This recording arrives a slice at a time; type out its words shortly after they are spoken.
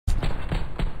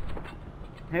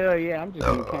Hell yeah, I'm just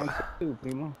in camp too,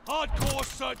 primo. Hardcore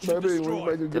search and Baby, when you destroy.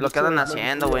 make a Es lo good que andan choice,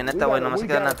 haciendo, man. güey. Neta, güey. Nomás se We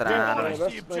quedan got a plan, atrás, man. güey.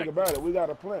 That's the thing about it. We got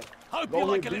a plan. Hope you Don't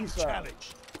like hit a little B-side.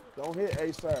 challenge. Don't hit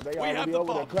A-side. They We have already the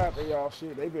over there bomb. clapping y'all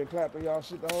shit. They been clapping y'all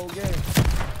shit the whole game.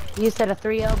 You said a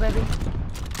 3-0, baby?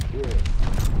 Yeah.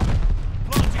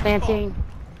 Planting the bomb. Planting.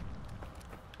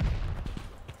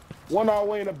 One all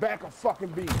the way in the back of fucking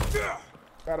B.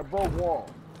 Got a broke wall.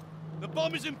 The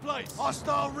bomb is in place.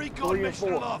 Hostile recon 3 and mission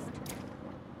 4. aloft.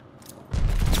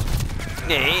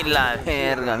 La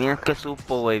verga. Bien que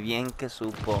supo, güey. Bien que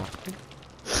supo.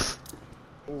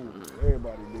 Ooh,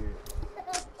 everybody did.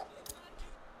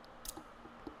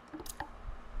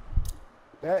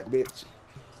 That bitch.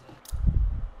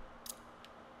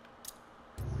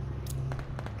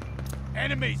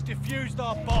 Enemies defused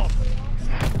our bomb.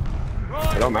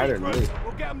 Right, It don't matter to regroup. me.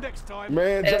 We'll get them next time.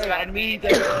 Man, It doesn't Jay, matter I to me need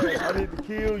either. that. I need to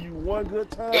kill you one good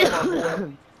time, my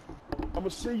boy. I'm gonna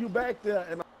see you back there,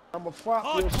 and I'm gonna fight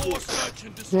this Hardcore shit. search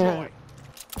and destroy.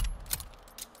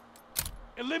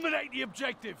 Eliminate the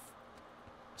objective.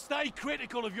 Stay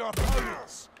critical of your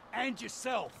opponents and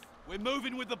yourself. We're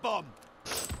moving with the bomb.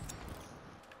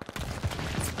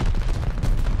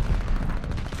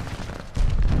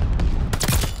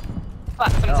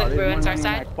 Fuck, someone's Oh, in there's ruins one our on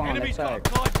side. that spawn, Enemy's that got a side.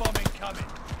 glide bomb incoming.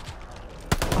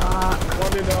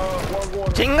 One in one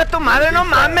going. Chinga tu madre, no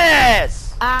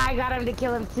mames. I got him to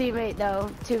kill his teammate, though.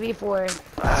 2v4.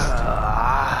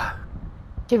 Ah.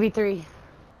 2v3.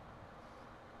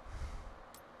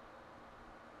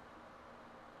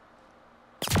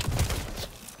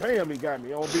 Damn, he got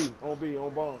me on B, on B,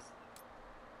 on bomb.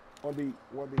 One B,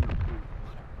 one B.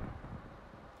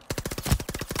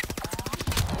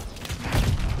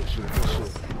 Good shit, good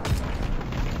shit.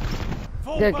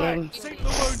 Fall Good back. game. Seek the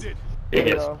wounded.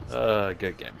 Yeah.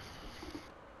 Good game.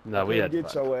 No, we had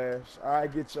Get fun. your ass. I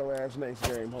get your ass next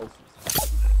game, hopefully.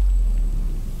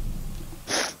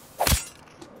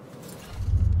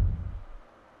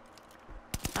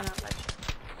 I don't know.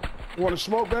 You want to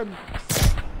smoke, baby?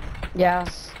 Yeah.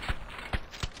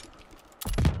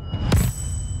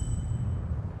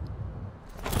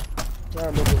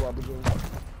 Time to go up again.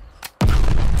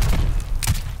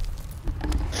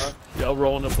 Y'all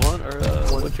rolling a blunt or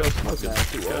what y'all smoking?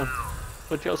 Yeah.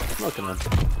 What y'all smoking on?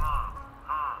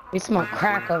 We smoke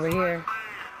crack over here.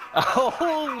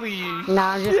 Holy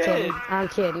Nah, I'm just kidding. I'm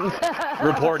kidding.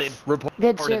 Reported. Reported.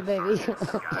 Good shit, baby.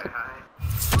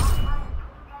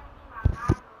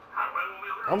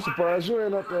 I'm surprised you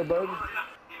ain't up there, baby.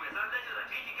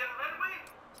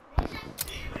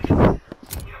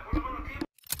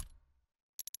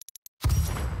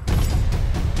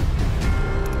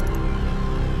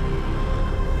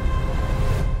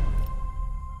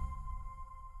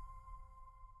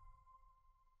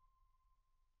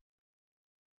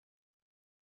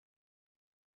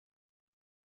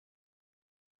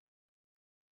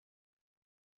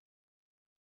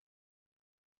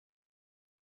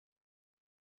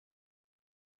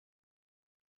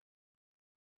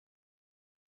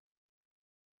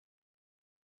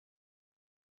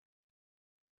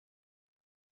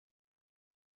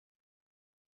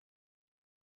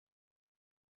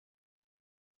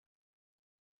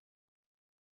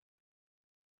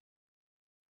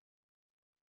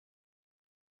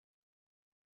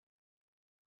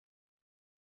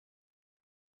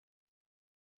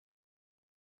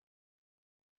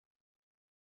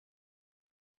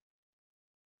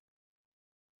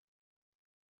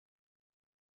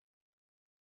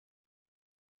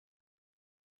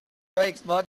 Thanks,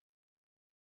 bud.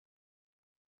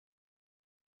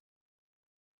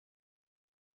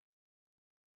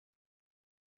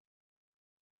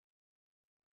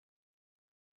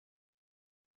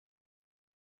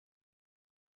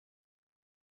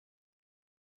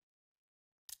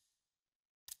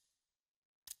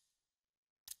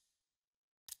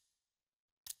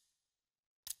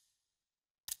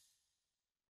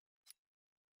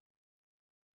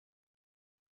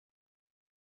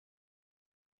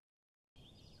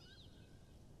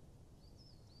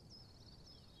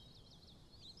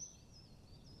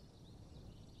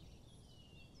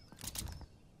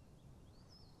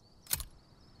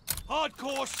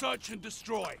 Hardcore search and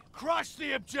destroy. Crush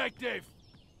the objective.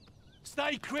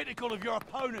 Stay critical of your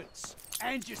opponents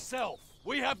and yourself.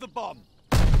 We have the bomb.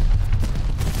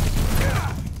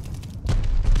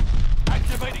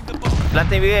 Activating the bomb.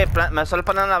 Planta y vive. Me solo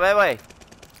ponen una B, güey.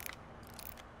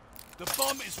 The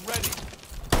bomb is ready.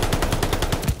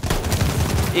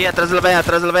 Y atrás del B,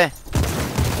 atrás del B.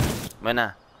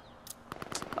 Buena.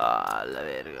 Ah, la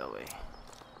verga, güey.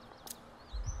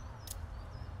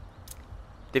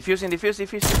 Defusing, defuse,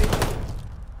 defuse, defuse.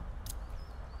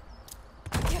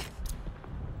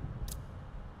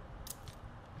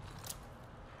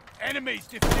 Enemies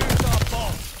defuse our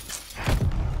bomb.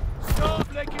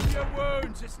 Stop licking your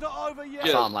wounds. It's not over yet. I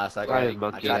saw him last second. Right, I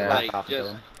Bucky. tried to Like, back off to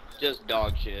him. just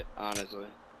dog shit, honestly.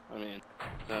 I mean,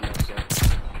 don't know so.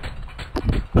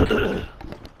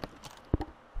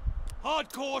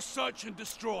 Hardcore search and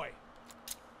destroy.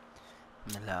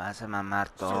 Me la vas a mamar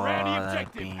Surround the toda,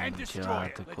 objective and pinche destroy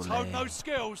it. vato Let's hope culé. those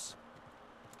skills.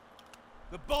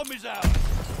 The bomb is out.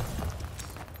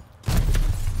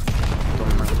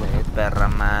 Toma, güey, perra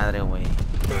madre, güey.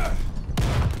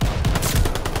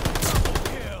 Double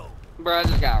kill. Bro, I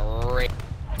just got raped.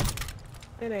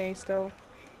 It ain't still.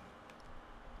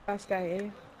 Last guy, eh?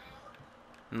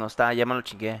 No está, ya me lo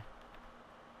chingué.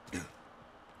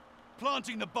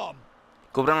 Planting the bomb.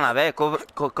 Cubran la B,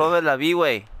 cover la B,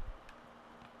 güey.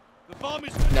 The bomb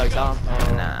is good No, to he saw go.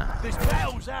 him. Nah, This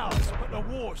battle's ours, but the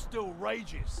war still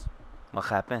rages. what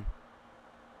happened?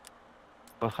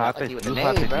 What Like happened? he was You a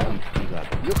name, bro.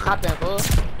 happened. You hopping, fool.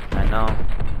 I know.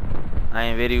 I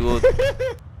am very good.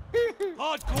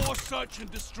 Hardcore search and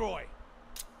destroy.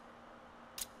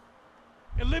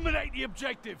 Eliminate the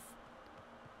objective.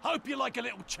 Hope you like a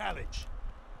little challenge.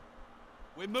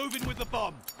 We're moving with the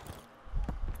bomb.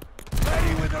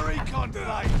 Ready with the recon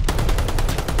plane.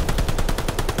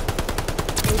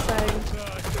 Inside.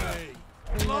 Dirty.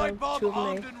 And, Live bomb two of them,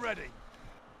 armed eh? and ready.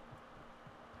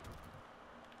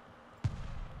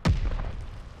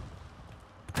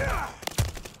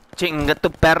 Chinga tu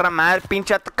perra madre,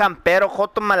 pinche campero,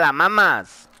 joto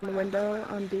malamamas. In the window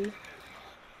on B.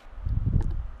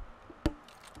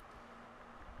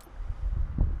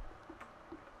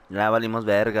 Ya valimos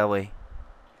verga, güey.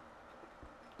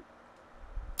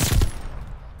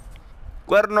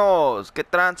 Cuernos, qué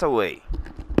tranza, güey.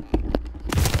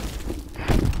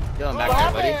 Get him back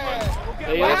there, buddy.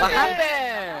 We'll get What back.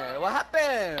 happened?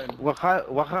 What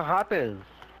happened? What happened?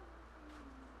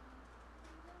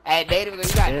 Hey, Native, you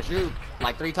got Yeah. juked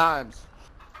like 3 times.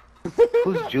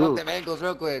 Who's Fuck Juke? them ankles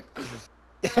real quick.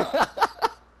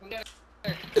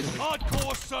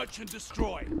 Hardcore search and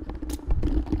destroy.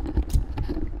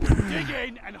 Dig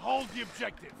in and hold the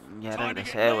objective. Ya Time to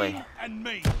regresé, get güey. lean and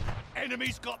mean.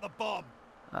 Enemy's got the bomb.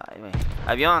 Ay, güey.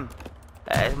 Avión.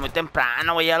 Es muy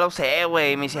temprano, güey, ya lo sé,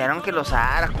 güey. Me hicieron que lo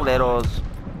usara, culeros.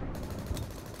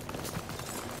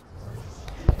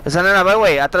 Están en la B,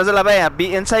 güey. Atrás de la B.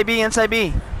 B. Inside B, inside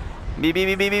B. B, B,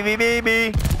 B, B, B, B, B,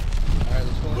 B.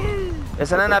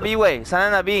 Están en la B, güey. Están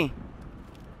en la B.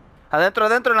 Adentro,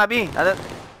 adentro en la B.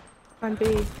 On B.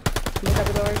 Look at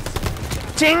the doors.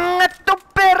 ¡Chinga tu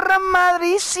perra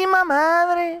madrísima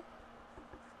madre!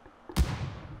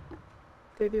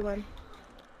 3v1.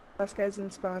 Last guy's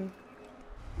in spawn.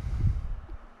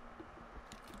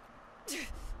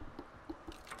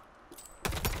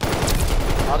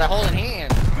 Oh, they're holding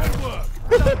hands. Good work.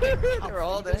 They were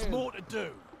holding There's hands. more to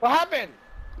do. What happened?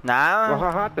 Nah.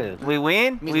 What happened? We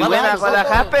win. Mis We win. palabras, That's what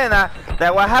loco. happened.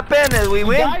 That what happened is we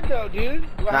win. Died though, dude.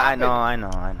 What Nah, I happened? know, I know,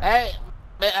 I know. Hey,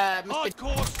 Mr.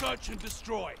 Hardcore search and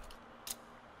destroy.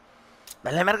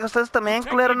 Vale, merga, ustedes también,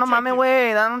 Protect culero, no the mames, objective.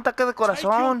 güey. Dan un ataque de Take your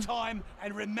corazón. time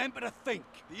and remember to think.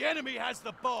 The enemy has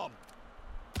the bomb.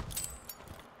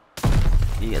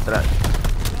 Y atrás.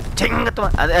 Chinga tu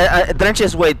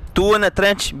trenches, güey. Tú en el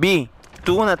trench B.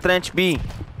 Tú en el trench B.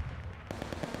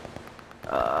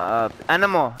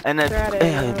 Ánimo. En el. They're at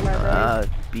it, on the library.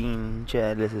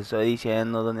 Pinche, les estoy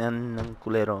diciendo dónde andan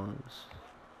culeros.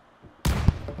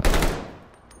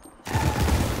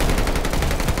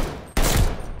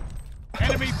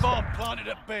 Enemy bomb planted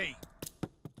at B.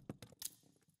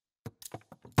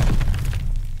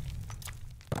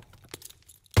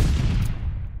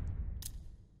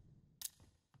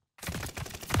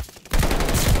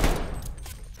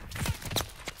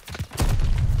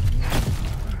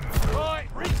 Right,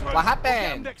 regroup. What We'll get 'em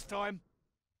happened? next time.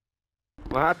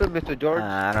 What happened, Mr. George?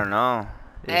 I don't know.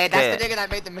 Hey, Es that's que- the nigga that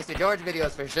made the Mr. George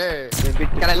videos for sure.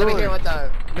 Mr. Gotta let me hear George. what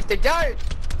the Mr. George.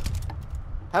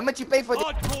 How much you pay for the?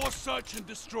 Hardcore search and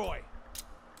destroy.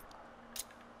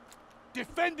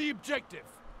 Defend the objective.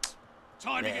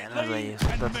 Time to get Venos, güey. lean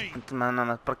Estas and mean. nada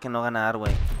más porque no ganar,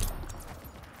 güey.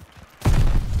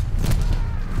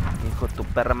 Hijo, tu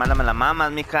perra mala me la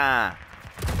mamas, mija.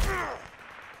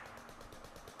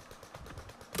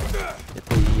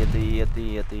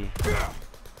 Ya ti.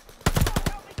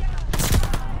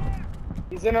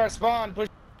 He's in our spawn. Push.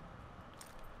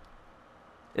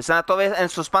 Están todavía en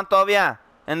su spawn todavía.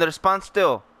 En their spawn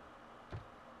still.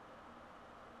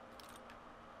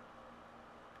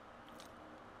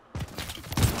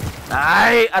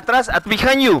 Ay, atrás,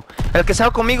 behind you. El que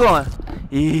estaba conmigo.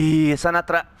 Y están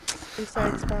atrás.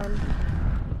 Inside spawn.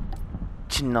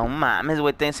 No mames,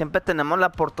 güey. Siempre tenemos la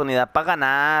oportunidad para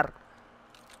ganar.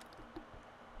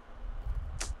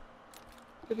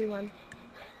 Could be one.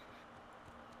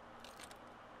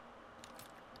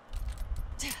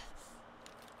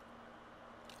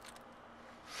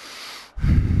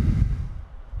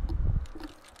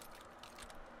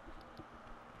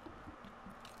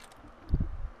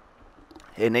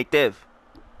 Hey, Native.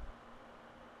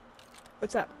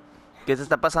 What's up? ¿Qué te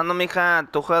está pasando, mija?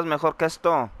 Tú juegas mejor que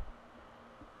esto.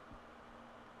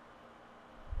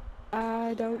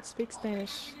 I don't speak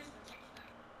Spanish.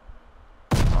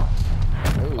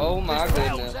 Oh my This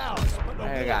goodness. battle's ours, but the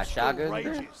I war got still shotguns.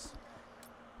 rages.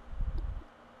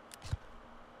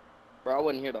 Bro, I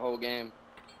wasn't here the whole game.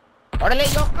 Orale,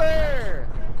 Joker!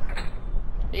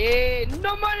 Yeah,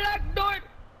 no more lock door.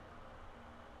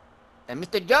 And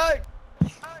Mr. George!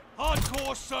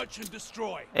 Hardcore search and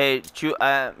destroy. Hey,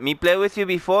 me play with you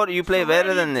before. You play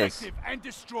better Surround the than this. objective and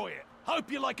destroy it.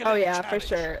 Hope you like a Oh little yeah, for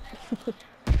challenge. sure.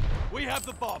 We have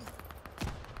the bomb.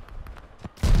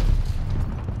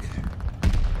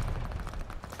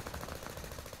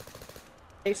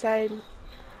 They said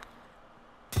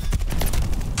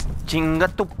Chinga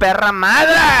tu perra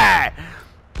madre!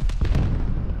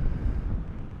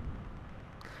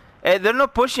 Hey, they're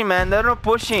not pushing, man. They're not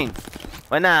pushing.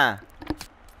 Buena.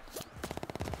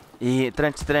 Y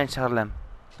trench, Harlem.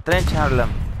 Trench, Harlem.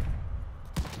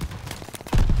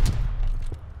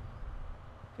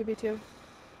 could be two.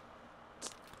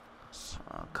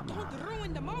 Oh, come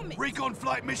on. Recon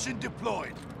flight mission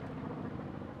deployed.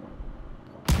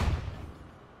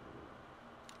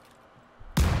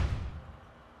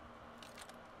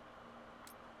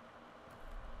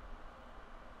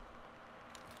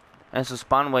 En su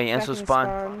spawn, wey. En Back su in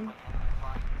spawn.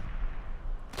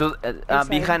 Tú, A-side.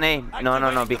 behind A.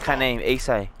 No. Behind A.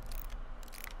 A-side.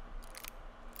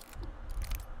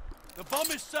 The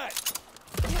bomb is set.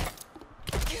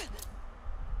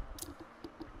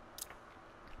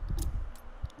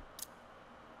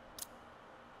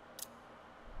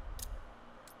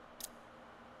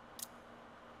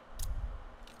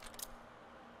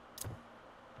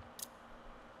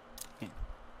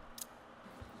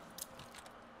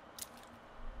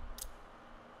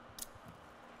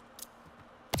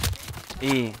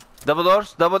 Y double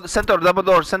doors, center, double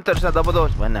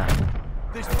doors. Buena.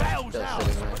 This battle's Still ours,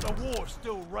 sitting there. but the war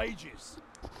still rages.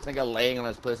 This nigga laying on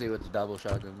his pussy with the double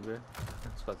shotguns, bro.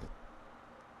 That's fucking.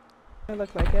 I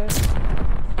look like it.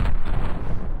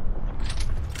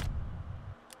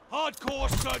 Hardcore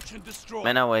search and destroy.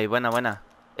 Buena, wey. Buena.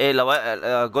 Hey,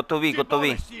 go to B.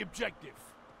 Demolish the objective.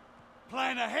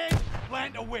 Plan ahead,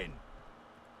 plan to win.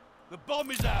 The bomb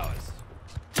is ours.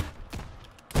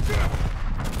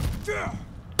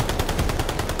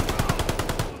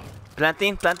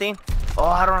 Planting. Oh,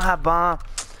 I don't have bomb.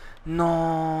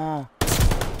 No.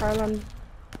 Harlem.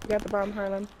 You got the bomb,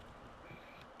 Harlem.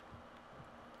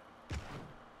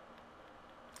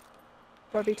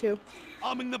 4v2.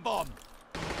 Arming the bomb.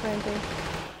 Planting.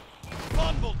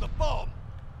 Fumbled the bomb.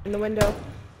 In the window.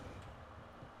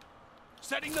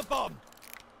 Setting the bomb.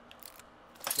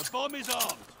 The bomb is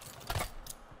armed.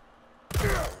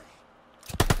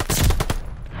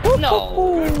 No.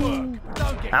 Good work.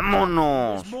 Don't get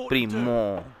Vámonos, There's more to do.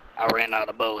 primo. I ran out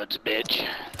of bullets, bitch.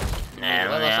 You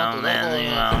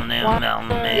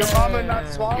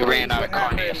ran out of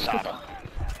carne asada.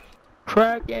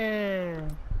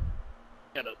 Cracking.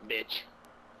 Shut up, bitch.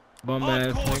 Bum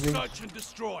ass Hardcore nigga. search and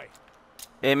destroy.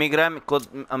 Migra mi koto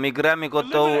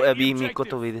bi mi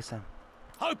koto bi desa.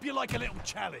 Hope you like a little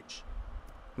challenge.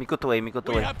 Mi koto We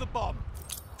way. have the bomb.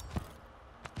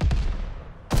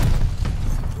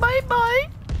 Bye.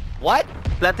 What?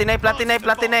 Planting A.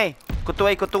 Koto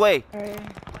way. Alright.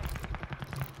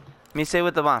 Me say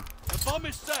with the bomb. The bomb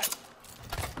is set.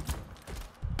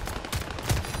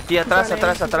 Aquí atrás.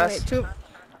 He's on A. Two.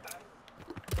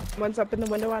 One's up in the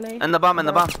window on A. And the bomb.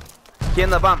 He in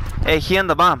the bomb. Hey, he in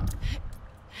the bomb.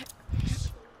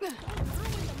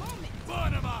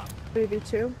 Burn him up.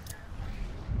 3v2.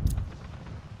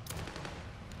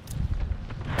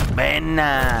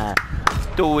 Buena.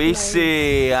 Tú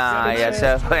easy. Ah, ya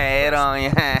se fueron.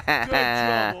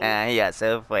 Ya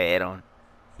se fueron.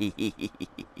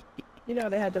 You know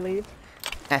they had to leave.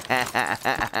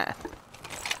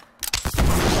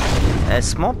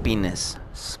 Small penis.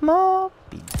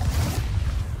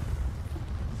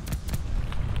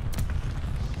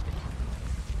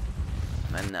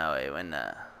 Buena, wey,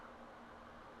 buena.